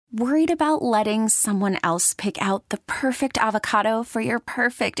Worried about letting someone else pick out the perfect avocado for your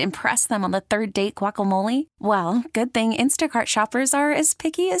perfect impress them on the third date guacamole? Well, good thing Instacart shoppers are as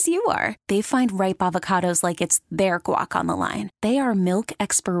picky as you are. They find ripe avocados like it's their guac on the line. They are milk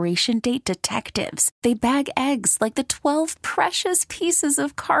expiration date detectives. They bag eggs like the 12 precious pieces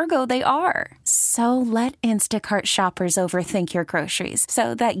of cargo they are. So let Instacart shoppers overthink your groceries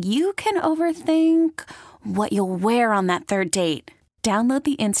so that you can overthink what you'll wear on that third date. Download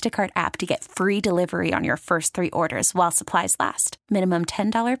the Instacart app to get free delivery on your first 3 orders while supplies last. Minimum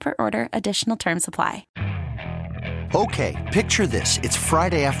 $10 per order. Additional terms apply. Okay, picture this. It's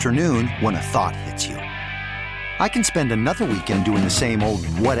Friday afternoon when a thought hits you. I can spend another weekend doing the same old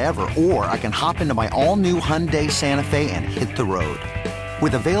whatever, or I can hop into my all-new Hyundai Santa Fe and hit the road.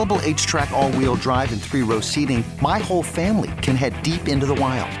 With available H-Track all-wheel drive and 3-row seating, my whole family can head deep into the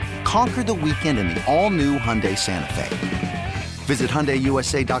wild. Conquer the weekend in the all-new Hyundai Santa Fe. Visit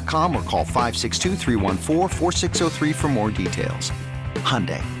HyundaiUSA.com or call 562-314-4603 for more details.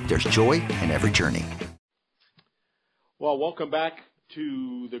 Hyundai, there's joy in every journey. Well, welcome back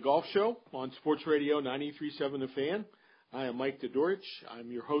to the Golf Show on Sports Radio 93.7 The Fan. I am Mike Dudurich. I'm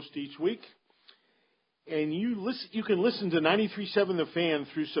your host each week. And you can listen to 93.7 The Fan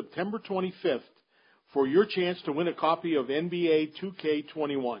through September 25th for your chance to win a copy of NBA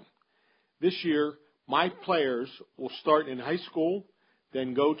 2K21. This year, my players will start in high school,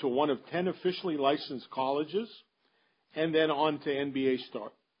 then go to one of 10 officially licensed colleges, and then on to NBA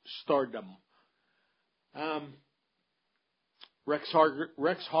stardom. Rex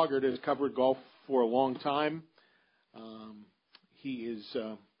Hoggard has covered golf for a long time. He is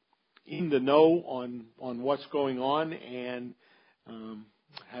in the know on what's going on and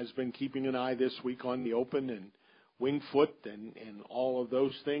has been keeping an eye this week on the Open and Winged Foot and all of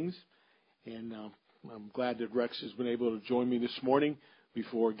those things. And I'm glad that Rex has been able to join me this morning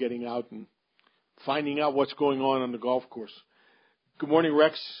before getting out and finding out what's going on the golf course. Good morning,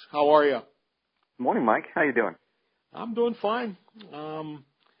 Rex. How are you? Good morning, Mike. How you doing? I'm doing fine.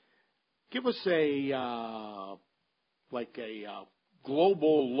 Give us a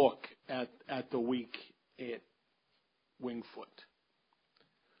global look at the week at Winged Foot.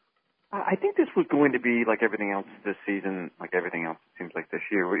 I think this was going to be like everything else this season, like everything else it seems like this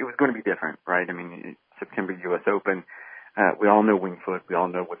year. It was going to be different, right? I mean, September U.S. Open, we all know Winged Foot. We all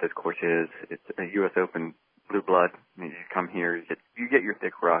know what this course is. It's a U.S. Open blue blood. I mean, you come here, you get your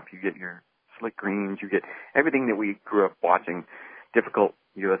thick rough, you get your slick greens, you get everything that we grew up watching, difficult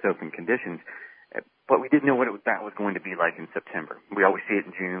U.S. Open conditions. But we didn't know what that was going to be like in September. We always see it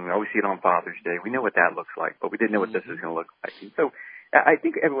in June. We always see it on Father's Day. We know what that looks like, but we didn't know what this was going to look like. And so I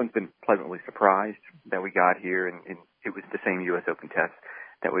think everyone's been pleasantly surprised that we got here, and it was the same U.S. Open test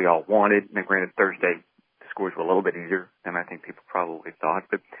that we all wanted. Now, granted, Thursday the scores were a little bit easier than I think people probably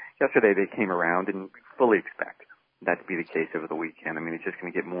thought, but yesterday they came around, and we fully expect that to be the case over the weekend. I mean, it's just going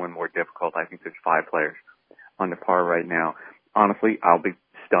to get more and more difficult. I think there's 5 players on the par right now. Honestly, I'll be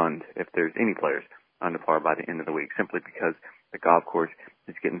stunned if there's any players on the par by the end of the week, simply because the golf course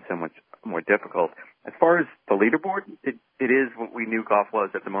is getting so much more difficult. As far as the leaderboard, it is what we knew golf was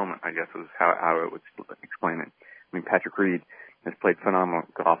at the moment, I guess was how I would explain it. I mean, Patrick Reed has played phenomenal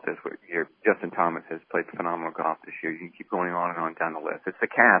golf this year. Justin Thomas has played phenomenal golf this year. You can keep going on and on down the list. It's the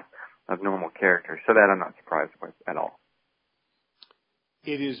cast of normal characters, so that I'm not surprised with at all.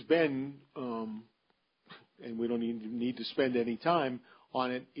 It has been, and we don't need to spend any time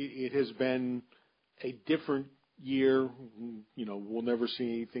on it, it has been a different year. You know, we'll never see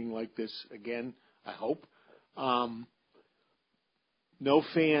anything like this again, I hope. No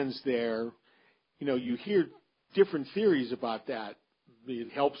fans there. You know, you hear different theories about that.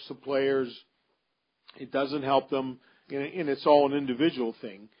 It helps the players. It doesn't help them. And it's all an individual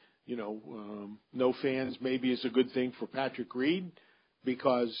thing. You know, no fans maybe is a good thing for Patrick Reed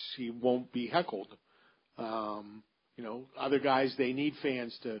because he won't be heckled. You know, other guys, they need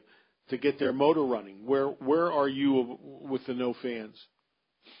fans to get their motor running. Where are you with the no fans?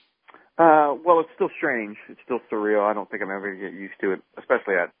 Well, it's still strange. It's still surreal. I don't think I'm ever going to get used to it,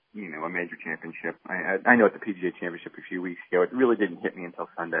 especially at, a major championship. I know at the PGA Championship a few weeks ago, it really didn't hit me until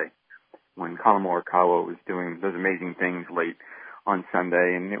Sunday when Colin Morikawa was doing those amazing things late on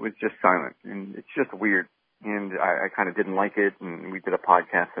Sunday, and it was just silent. And it's just weird. And I kind of didn't like it, and we did a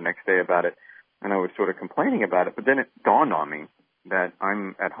podcast the next day about it, and I was sort of complaining about it. But then it dawned on me that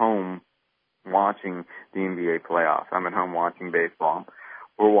I'm at home watching the NBA playoffs. I'm at home watching baseball.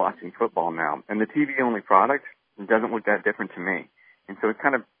 We're watching football now. And the TV-only product doesn't look that different to me. And so it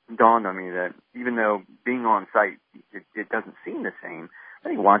kind of dawned on me that even though being on site, it doesn't seem the same, I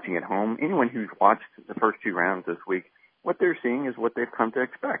think watching at home, anyone who's watched the first 2 rounds this week what they're seeing is what they've come to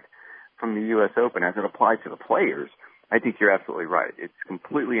expect from the U.S. Open as it applies to the players. I think you're absolutely right. It's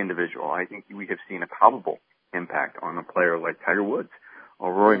completely individual. I think we have seen a palpable impact on a player like Tiger Woods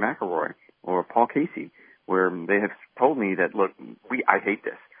or Rory McIlroy or Paul Casey, where they have told me that, look, I hate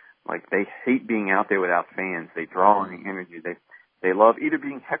this. Like, they hate being out there without fans. They draw on the energy. They love either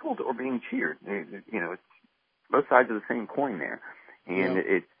being heckled or being cheered. It's both sides of the same coin there.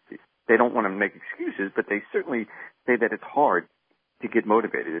 And they don't want to make excuses, but they certainly say that it's hard to get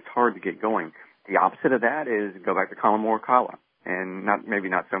motivated. It's hard to get going. The opposite of that is go back to Colin Morikawa, and maybe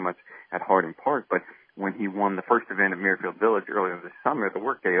not so much at Harding Park, but when he won the first event at Muirfield Village earlier this summer, the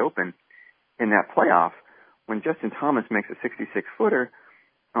Workday Open, in that playoff, when Justin Thomas makes a 66-footer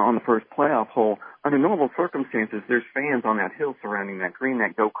on the first playoff hole, under normal circumstances, there's fans on that hill surrounding that green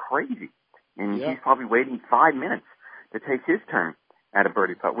that go crazy. And he's probably waiting 5 minutes to take his turn at a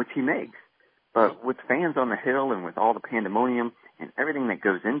birdie putt, which he makes. But with fans on the hill and with all the pandemonium and everything that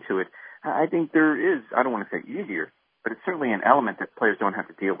goes into it, I think there is, I don't want to say easier, but it's certainly an element that players don't have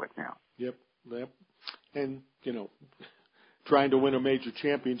to deal with now. Yep. And, trying to win a major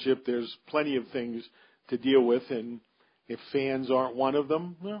championship, there's plenty of things to deal with, and if fans aren't one of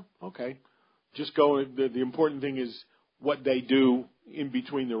them, well, okay. Just go. The important thing is what they do in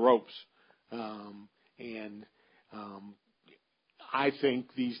between the ropes. I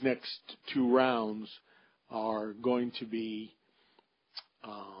think these next 2 rounds are going to be,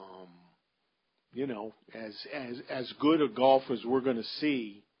 as good a golf as we're going to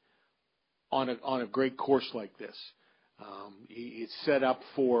see on a great course like this. It's set up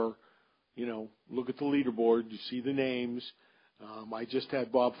for, look at the leaderboard, you see the names. I just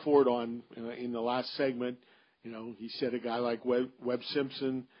had Bob Ford on in the last segment. He said a guy like Webb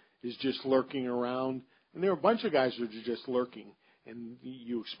Simpson is just lurking around, and there are a bunch of guys that are just lurking. And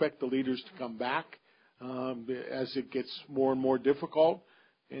you expect the leaders to come back as it gets more and more difficult.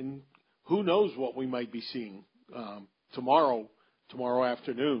 And who knows what we might be seeing tomorrow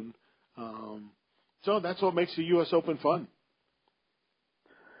afternoon. So that's what makes the U.S. Open fun.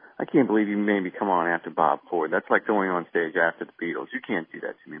 I can't believe you made me come on after Bob Ford. That's like going on stage after the Beatles. You can't do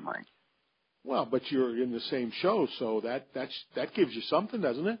that to me, Mike. Well, but you're in the same show, so that gives you something,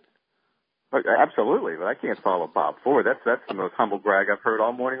 doesn't it? Absolutely, but I can't follow Bob Ford. That's the most humble brag I've heard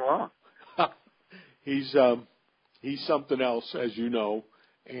all morning long. He's something else, as you know,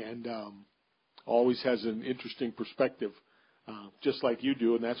 and always has an interesting perspective, just like you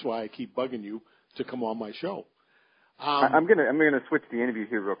do, and that's why I keep bugging you to come on my show. I'm gonna switch the interview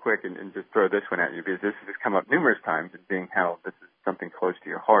here real quick and just throw this one at you, because this has come up numerous times, and being how this is something close to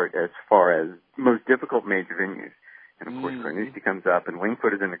your heart as far as most difficult major venues. And, of course, Carnoustie comes up, and Winged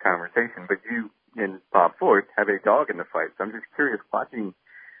Foot is in the conversation. But you and Bob Ford have a dog in the fight. So I'm just curious, watching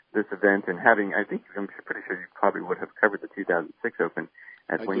this event and I'm pretty sure you probably would have covered the 2006 Open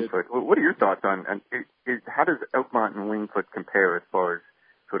at Winged Foot. What are your thoughts on how does Oakmont and Winged Foot compare as far as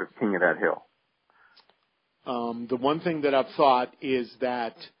sort of king of that hill? The one thing that I've thought is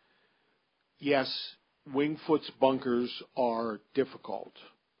that, yes, Winged Foot's bunkers are difficult.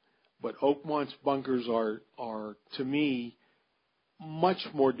 But Oakmont's bunkers are, to me, much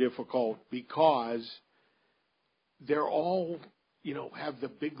more difficult because they're all, have the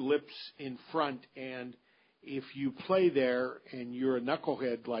big lips in front. And if you play there and you're a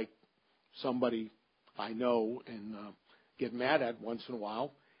knucklehead like somebody I know and get mad at once in a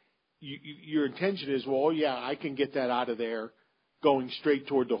while, your intention is, well, yeah, I can get that out of there going straight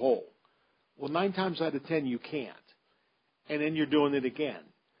toward the hole. Well, 9 times out of 10, you can't. And then you're doing it again.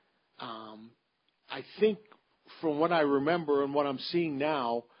 I think from what I remember and what I'm seeing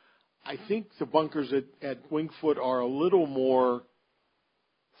now, I think the bunkers at Winged Foot are a little more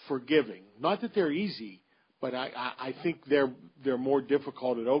forgiving. Not that they're easy, but I think they're more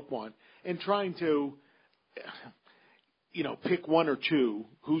difficult at Oakmont. And trying to, pick one or two,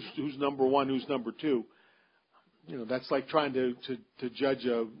 who's number one, who's number two, that's like trying to judge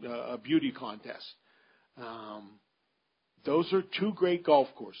a beauty contest. Those are 2 great golf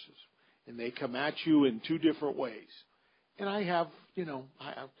courses. And they come at you in 2 different ways. And I have,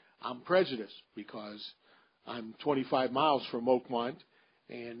 I'm prejudiced because I'm 25 miles from Oakmont,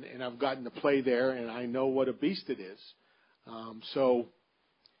 and I've gotten to play there, and I know what a beast it is. So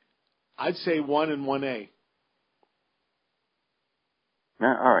I'd say 1 and 1A. All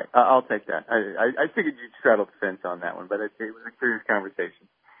right, I'll take that. I figured you'd straddle the fence on that one, but it was a curious conversation.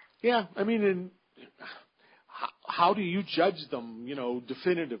 Yeah, I mean, and how do you judge them,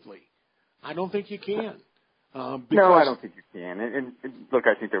 definitively? I don't think you can. No, I don't think you can. And look,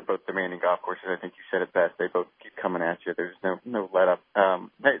 I think they're both demanding golf courses. I think you said it best. They both keep coming at you. There's no let up.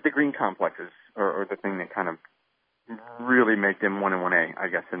 The green complexes are the thing that kind of really make them 1-1A, I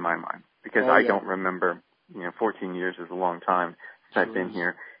guess, in my mind, because I don't remember. 14 years is a long time since I've been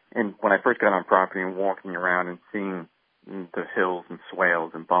here. And when I first got on property and walking around and seeing the hills and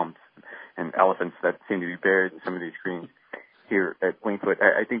swales and bumps and elephants that seem to be buried in some of these greens here at Wingfoot,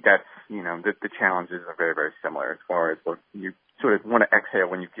 I think that's, the challenges are very, very similar as far as you sort of want to exhale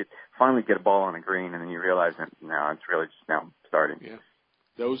when you finally get a ball on a green and then you realize that now it's really just now starting. Yeah.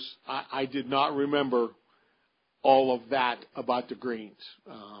 I did not remember all of that about the greens.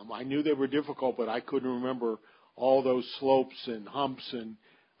 I knew they were difficult, but I couldn't remember all those slopes and humps. And,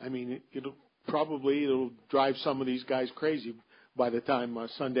 I mean, it'll drive some of these guys crazy by the time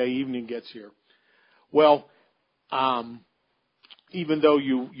Sunday evening gets here. Well, even though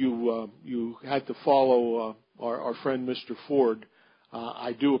you had to follow our friend Mr. Ford,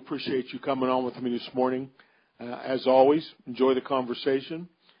 I do appreciate you coming on with me this morning. As always, enjoy the conversation,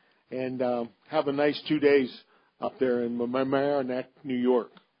 and have a nice 2 days up there in Mamaroneck, New York.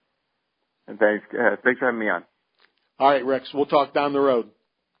 And thanks for having me on. All right, Rex, we'll talk down the road.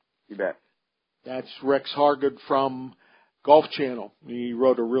 You bet. That's Rex Hoggard from Golf Channel. He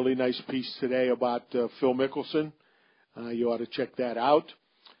wrote a really nice piece today about Phil Mickelson. You ought to check that out.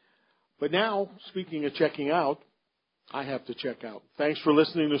 But now, speaking of checking out, I have to check out. Thanks for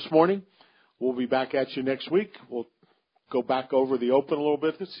listening this morning. We'll be back at you next week. We'll go back over the Open a little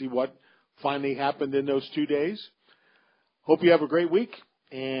bit to see what finally happened in those 2 days. Hope you have a great week,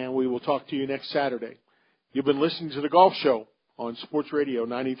 and we will talk to you next Saturday. You've been listening to The Golf Show on Sports Radio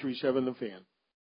 93.7 The Fan.